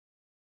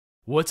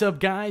What's up,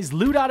 guys?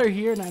 Loot Otter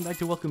here, and I'd like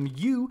to welcome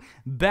you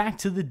back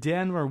to the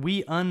den where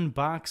we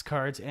unbox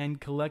cards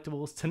and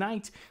collectibles.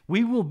 Tonight,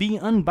 we will be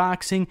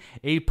unboxing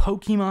a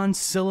Pokemon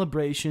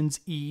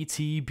Celebrations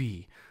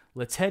ETB.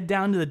 Let's head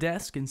down to the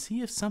desk and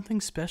see if something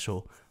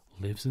special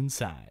lives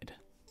inside.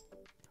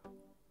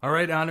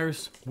 Alright,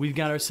 Honors, we've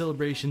got our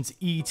Celebrations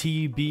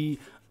ETB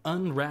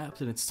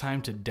unwrapped, and it's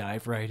time to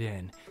dive right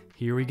in.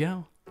 Here we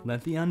go.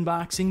 Let the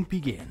unboxing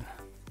begin.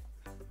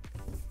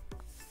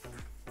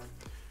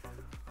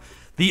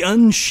 The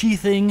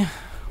unsheathing.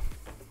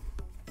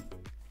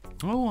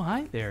 Oh,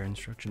 hi there,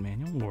 instruction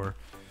manual or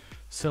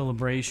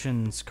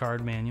celebrations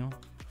card manual.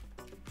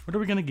 What are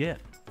we gonna get?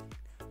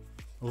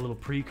 A little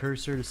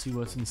precursor to see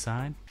what's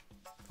inside.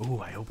 Oh,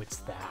 I hope it's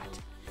that.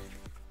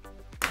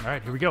 All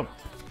right, here we go.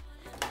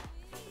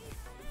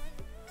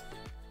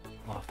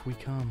 Off we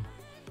come.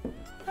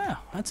 Oh,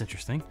 that's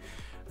interesting.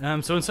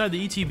 So inside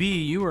the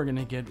ETB, you are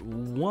gonna get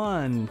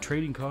one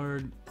trading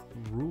card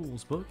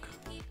rules book.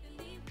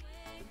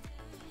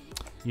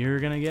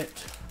 You're gonna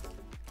get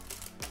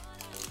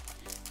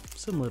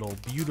some little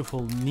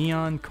beautiful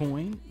neon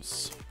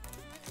coins,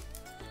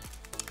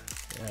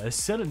 a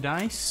set of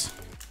dice,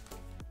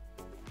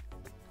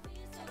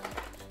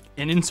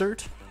 an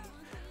insert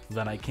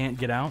that I can't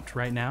get out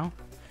right now.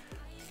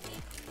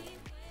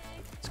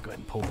 Let's go ahead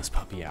and pull this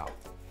puppy out.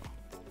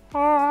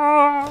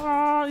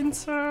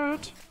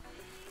 Insert.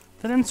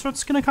 That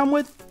insert's gonna come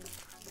with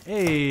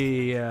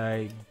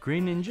a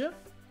Green Ninja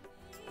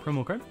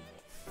promo card.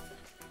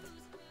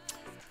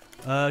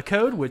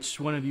 Code, which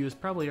one of you has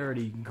probably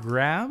already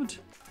grabbed.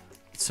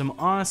 Some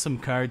awesome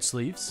card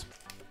sleeves.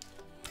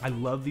 I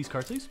love these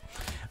card sleeves.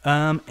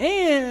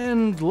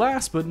 And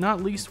last but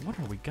not least, what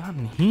are we got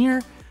in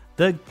here?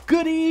 The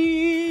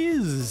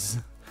goodies!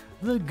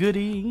 The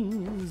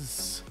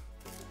goodies.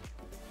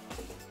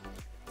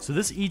 So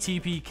this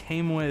ETP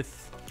came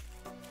with,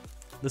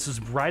 this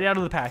was right out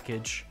of the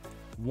package.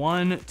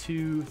 1,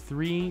 2,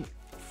 3,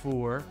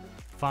 4,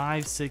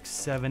 5, 6,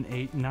 7,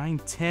 8, 9,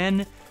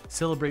 10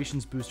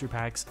 Celebrations booster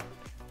packs.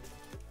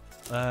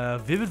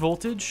 Vivid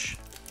Voltage,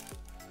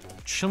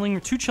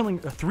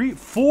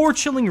 four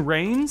Chilling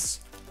Reigns.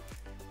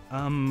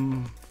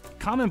 Comment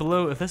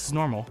below if this is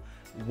normal.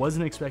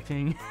 Wasn't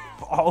expecting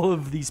all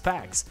of these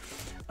packs.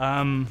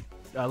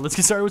 Let's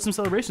get started with some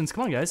celebrations.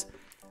 Come on, guys.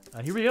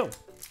 Here we go.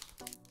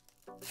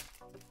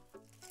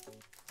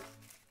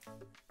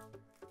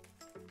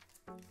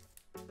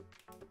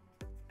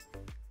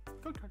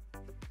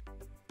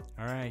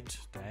 All right,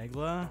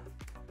 Diagla,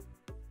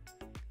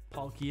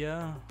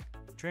 Palkia,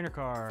 trainer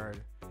card,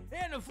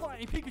 and a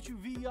Flying Pikachu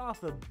V off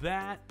the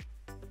bat.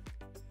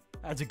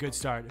 That's a good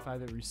start if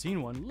I've ever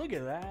seen one. Look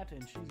at that,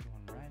 and she's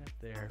going right up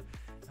there.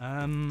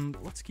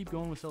 Let's keep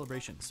going with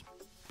celebrations.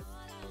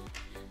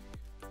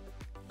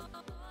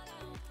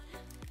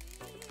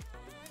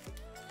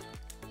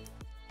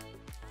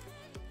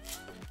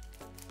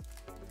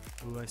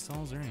 Ooh, I saw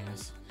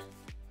Xerneas.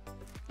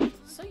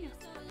 See ya.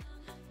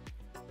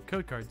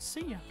 Code card,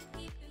 see ya.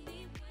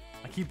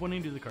 I keep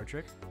wanting to do the card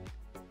trick.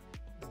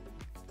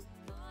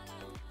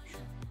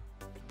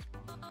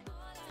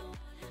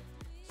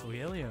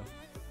 Helio.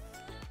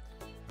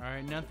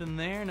 Alright, nothing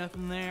there,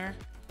 nothing there.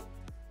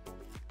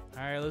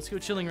 Alright, let's go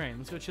Chilling Reign.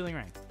 Let's go Chilling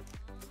Reign.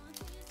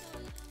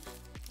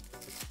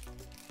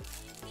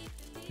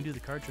 You can do the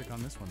card trick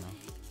on this one, though.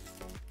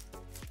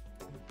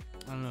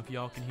 I don't know if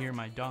y'all can hear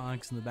my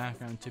dogs in the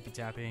background tippy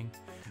tapping.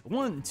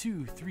 1,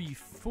 2, 3,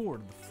 4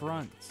 to the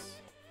front.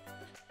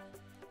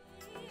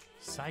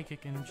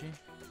 Psychic Energy.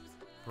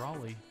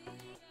 Brawly.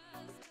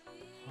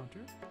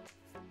 Hunter.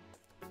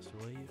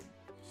 Slave.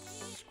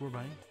 Score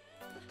Bunny.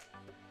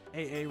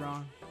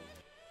 Aaron.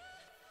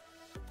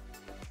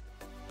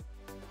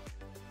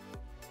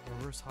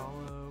 Reverse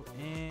Hollow,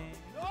 and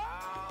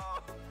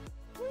oh!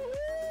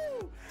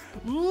 Woo-hoo!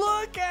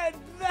 Look at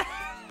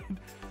that!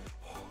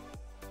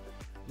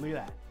 Look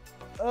at that.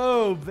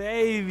 Oh,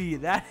 baby,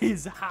 that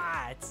is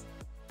hot.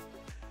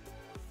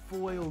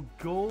 Foil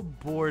gold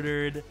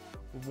bordered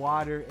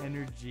water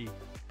energy.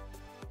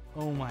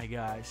 Oh my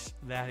gosh,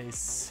 that is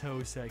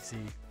so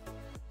sexy.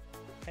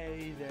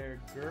 Hey there,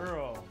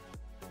 girl.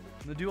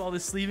 I'm gonna do all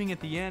this sleeving at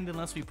the end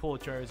unless we pull a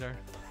Charizard.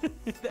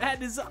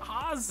 That is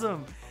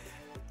awesome.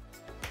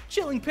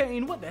 Chilling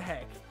Pain, what the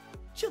heck?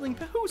 Chilling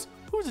Pain,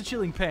 who's a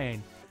Chilling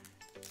Pain?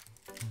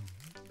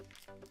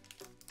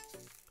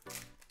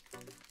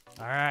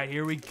 All right,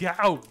 here we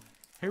go.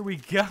 Here we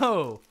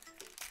go.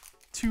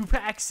 2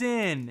 packs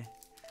in,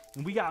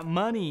 and we got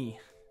money.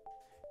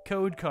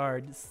 Code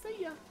card,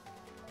 see ya.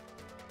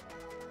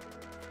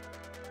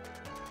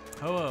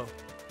 Oh,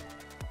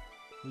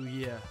 ooh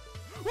yeah.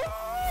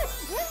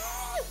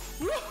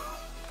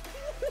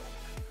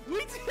 We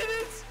did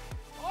it!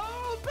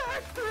 Oh,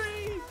 pack 3!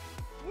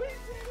 We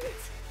did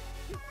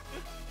it!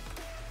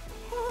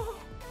 Oh,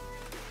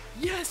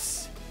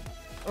 yes!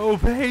 Oh,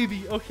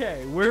 baby.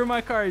 Okay, where are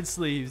my card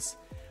sleeves?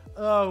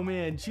 Oh,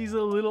 man, she's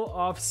a little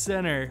off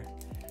center.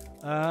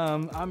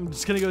 I'm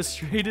just gonna go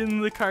straight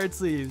into the card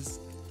sleeves.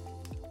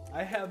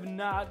 I have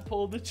not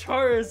pulled the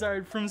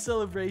Charizard from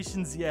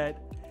Celebrations yet.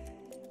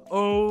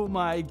 Oh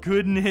my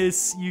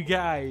goodness, you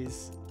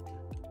guys.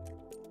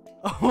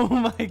 Oh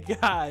my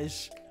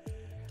gosh.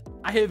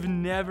 I have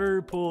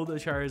never pulled a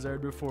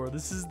Charizard before.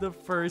 This is the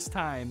first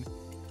time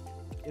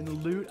in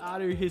Loot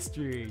Otter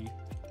history.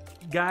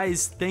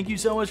 Guys, thank you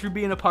so much for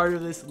being a part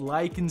of this.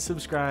 Like and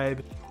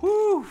subscribe.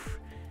 Whew.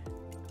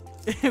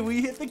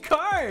 We hit the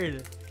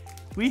card.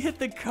 We hit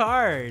the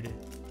card.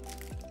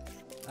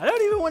 I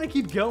don't even want to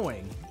keep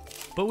going,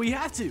 but we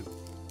have to.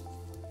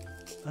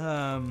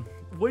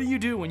 What do you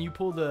do when you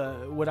pull the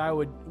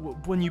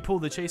when you pull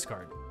the chase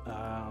card?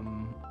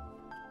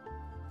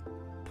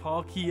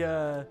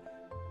 Palkia,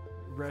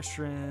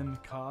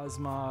 Reshiram,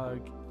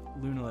 Cosmog,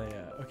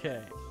 Lunalea.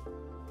 Okay.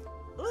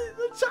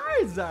 The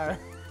Charizard.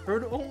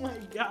 Oh my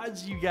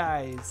gosh, you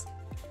guys.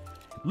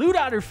 Loot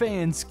Otter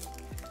fans,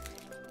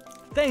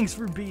 thanks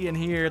for being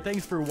here.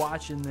 Thanks for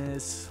watching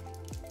this.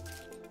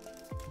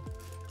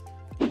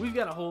 We've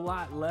got a whole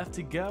lot left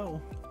to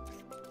go.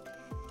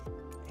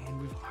 And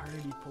we've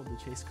already pulled the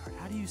chase card.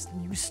 How do you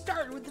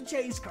start with the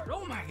chase card?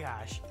 Oh my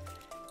gosh.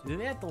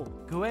 That'll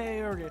go away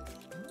or get.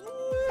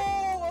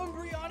 Whoa,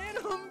 Umbreon and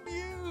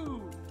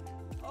Umbreon.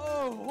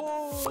 Oh,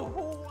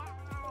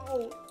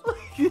 wow.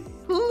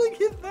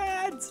 Look at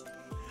that.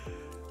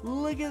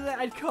 Look at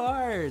that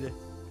card.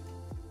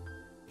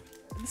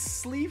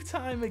 Sleep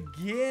time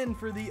again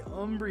for the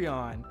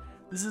Umbreon.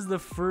 This is the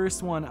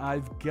first one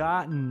I've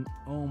gotten.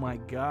 Oh my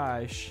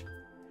gosh.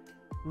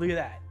 Look at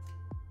that.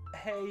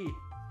 Hey.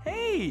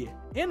 Hey.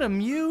 And a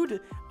Mew.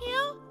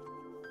 Meow.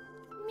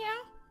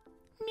 Meow.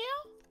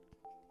 Meow.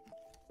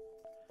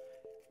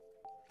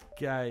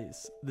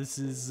 Guys, this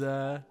is,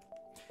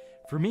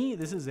 for me,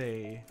 this is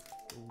a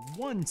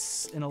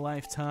once in a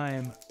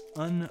lifetime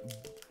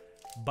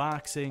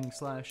unboxing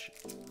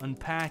 /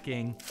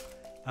 unpacking.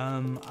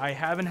 I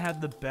haven't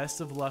had the best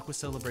of luck with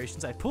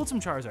celebrations. I pulled some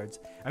Charizards.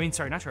 I mean,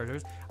 sorry, not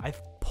Charizards.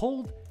 I've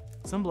pulled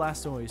some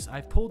Blastoise.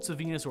 I've pulled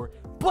Venusaur.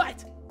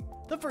 But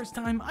the first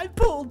time I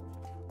pulled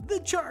the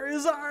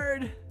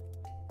Charizard.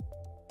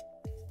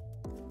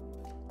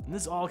 And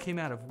this all came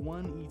out of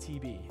one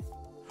ETB.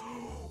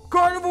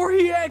 Carnivore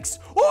EX!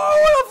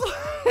 Oh, what a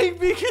flying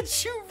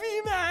Pikachu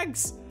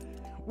VMAX!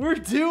 We're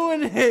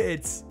doing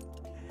it!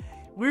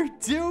 We're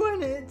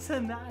doing it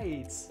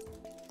tonight!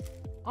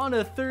 On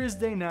a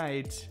Thursday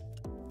night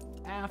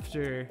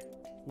after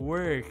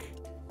work.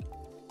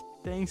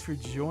 Thanks for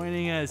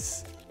joining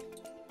us.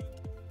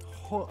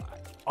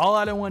 All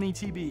out of one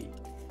ETB.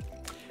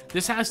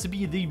 This has to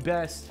be the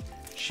best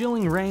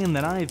Chilling Reign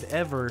that I've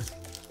ever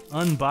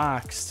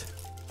unboxed.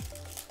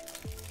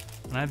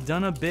 And I've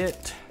done a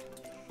bit.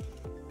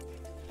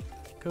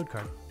 Code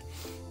card.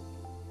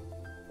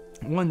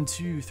 1,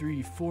 2,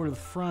 3, 4 to the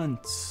front.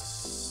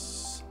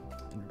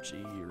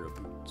 Energy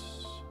reboot.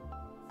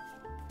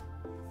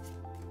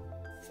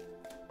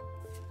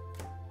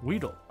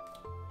 Weedle.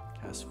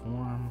 Cast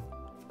form.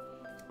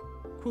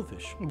 Cool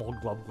fish. Ooh,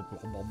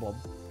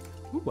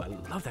 I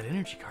love that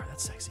energy card.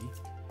 That's sexy.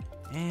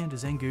 And a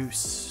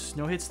Zangoose.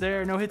 No hits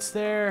there. No hits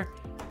there.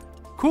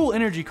 Cool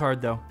energy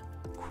card though.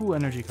 Cool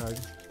energy card.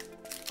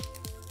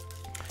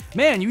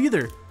 Man, you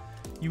either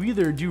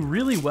do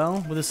really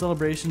well with the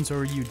celebrations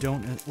or you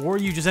don't, or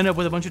you just end up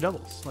with a bunch of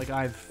doubles like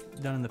I've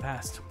done in the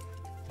past.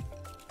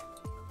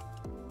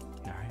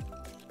 All right.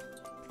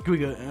 Here we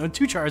go.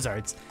 2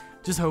 Charizards.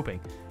 Just hoping.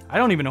 I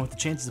don't even know what the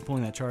chances of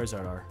pulling that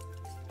Charizard are.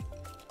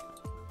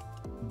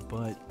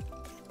 But...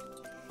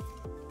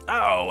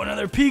 oh,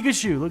 another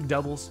Pikachu! Look,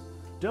 doubles.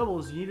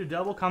 Doubles, you need a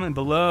double? Comment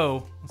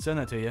below. I'll send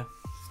that to you.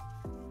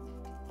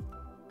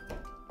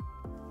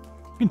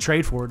 You can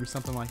trade for it or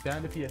something like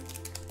that if you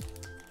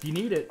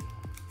need it.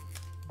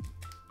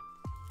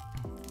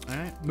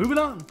 Alright, moving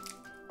on.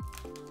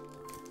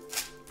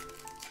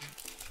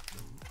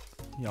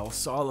 Y'all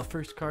saw the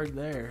first card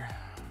there.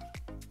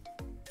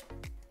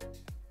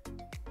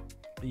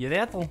 Yeah,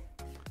 that'll.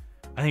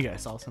 I think I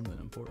saw something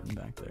important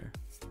back there.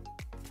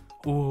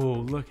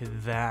 Oh, look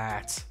at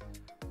that.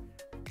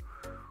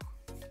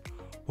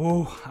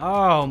 Oh,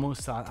 I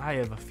almost thought I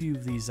have a few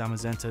of these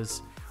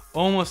Zamazentas.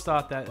 Almost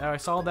thought that I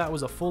saw that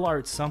was a full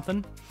art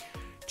something.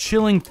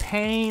 Chilling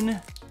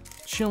Pain,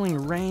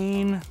 Chilling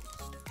Rain,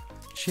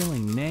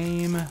 Chilling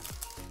Name.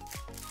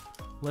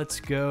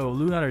 Let's go.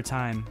 Loot Otter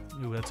time.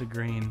 Ooh, that's a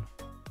green.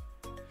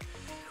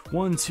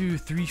 1, 2,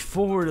 3,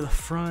 4 to the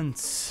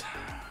front.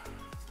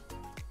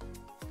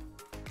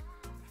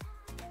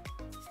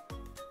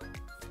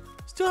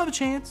 Still have a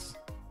chance.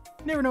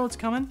 You never know what's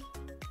coming.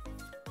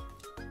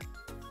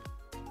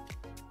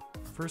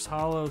 First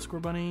holo,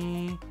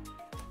 Scorbunny,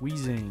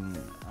 Weezing.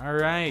 All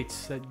right,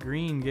 that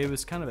green gave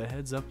us kind of a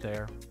heads up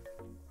there.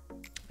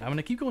 I'm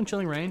gonna keep going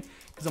Chilling Reign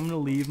because I'm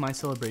gonna leave my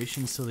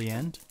celebrations till the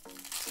end.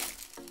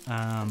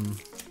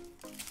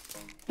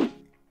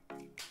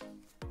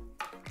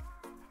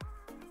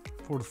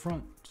 For the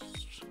front.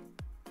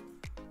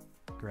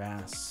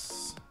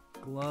 Grass,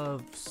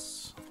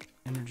 gloves,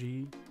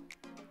 energy.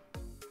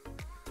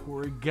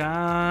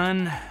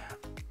 Porygon,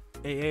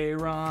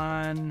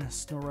 Aeron,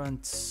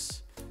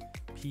 Snorunt,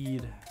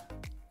 Peed,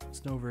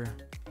 Snover,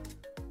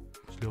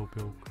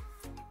 Slowpoke,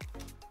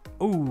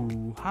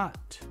 Oh,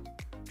 hot.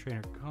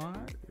 Trainer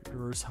card,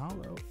 reverse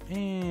hollow,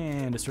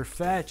 and a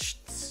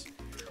Surfetched.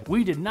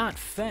 We did not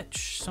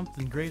fetch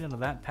something great out of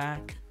that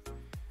pack.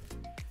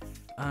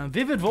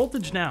 Vivid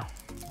Voltage now.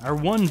 Our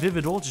one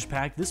Vivid Voltage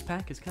pack. This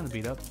pack is kind of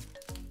beat up.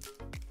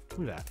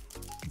 Look at that.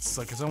 It's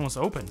like it's almost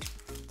opened.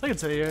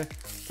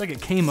 It's like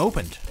it came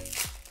opened.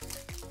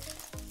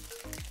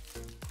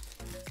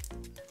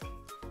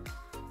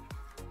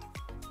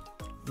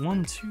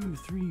 One, two,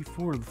 three,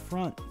 four to the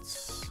front.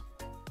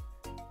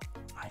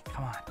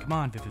 Come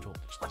on, Vivid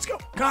Voltage. Let's go.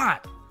 God.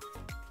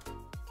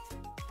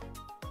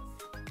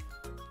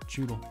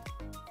 Choodle.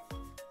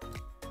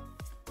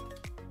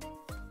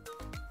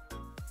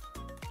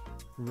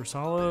 Reverse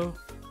hollow.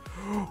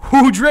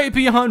 Ooh,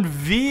 Drapion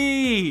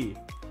V.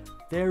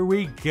 There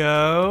we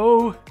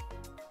go.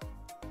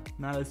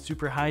 Not a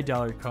super high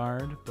dollar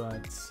card,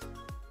 but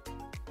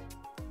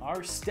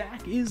our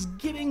stack is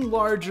getting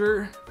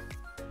larger.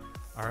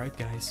 All right,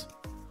 guys.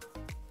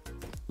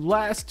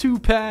 Last 2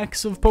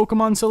 packs of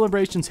Pokemon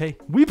Celebrations. Hey,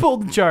 we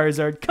pulled the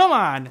Charizard. Come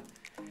on.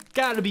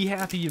 Gotta be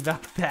happy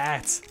about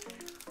that.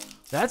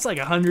 That's like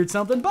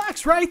 100-something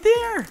bucks right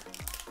there.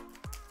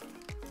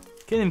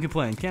 Can't even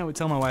complain. Can't wait to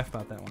tell my wife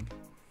about that one.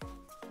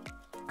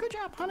 Good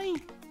job, honey.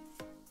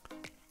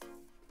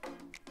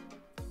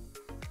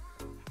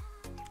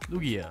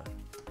 Lugia,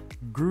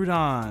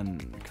 Groudon,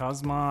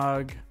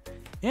 Cosmog,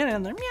 and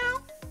another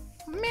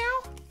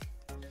meow.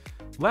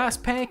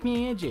 Last pack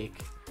magic.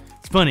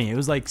 It's funny, it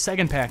was like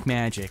second pack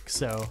magic,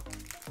 so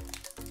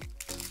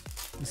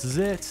this is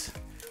it.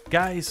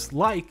 Guys,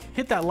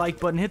 hit that like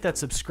button, hit that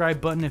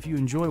subscribe button if you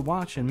enjoy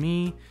watching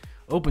me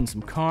open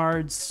some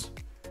cards.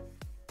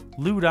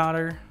 Loot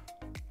Otter.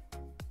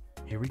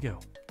 Here we go.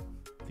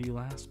 The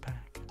last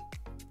pack.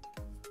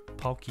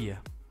 Palkia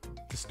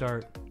to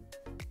start.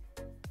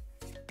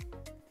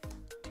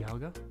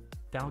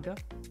 Dalga,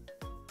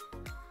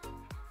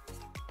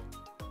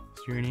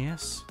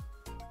 Xerneas,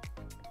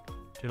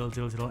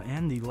 Diddle,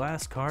 and the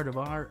last card of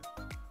our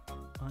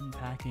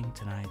unpacking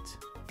tonight.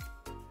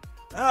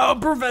 Oh,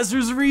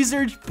 Professor's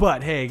Research!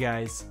 But hey,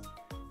 guys,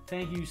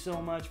 thank you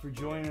so much for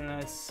joining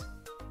us.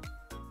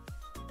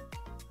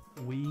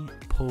 We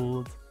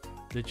pulled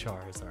the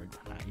Charizard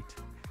tonight.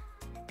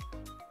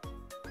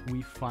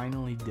 We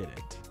finally did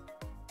it.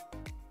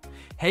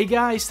 Hey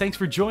guys, thanks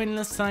for joining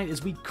us tonight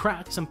as we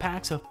crack some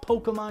packs of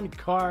Pokemon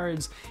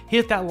cards.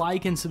 Hit that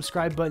like and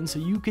subscribe button so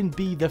you can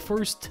be the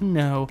first to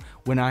know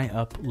when I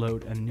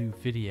upload a new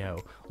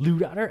video.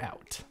 Loot Otter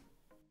out.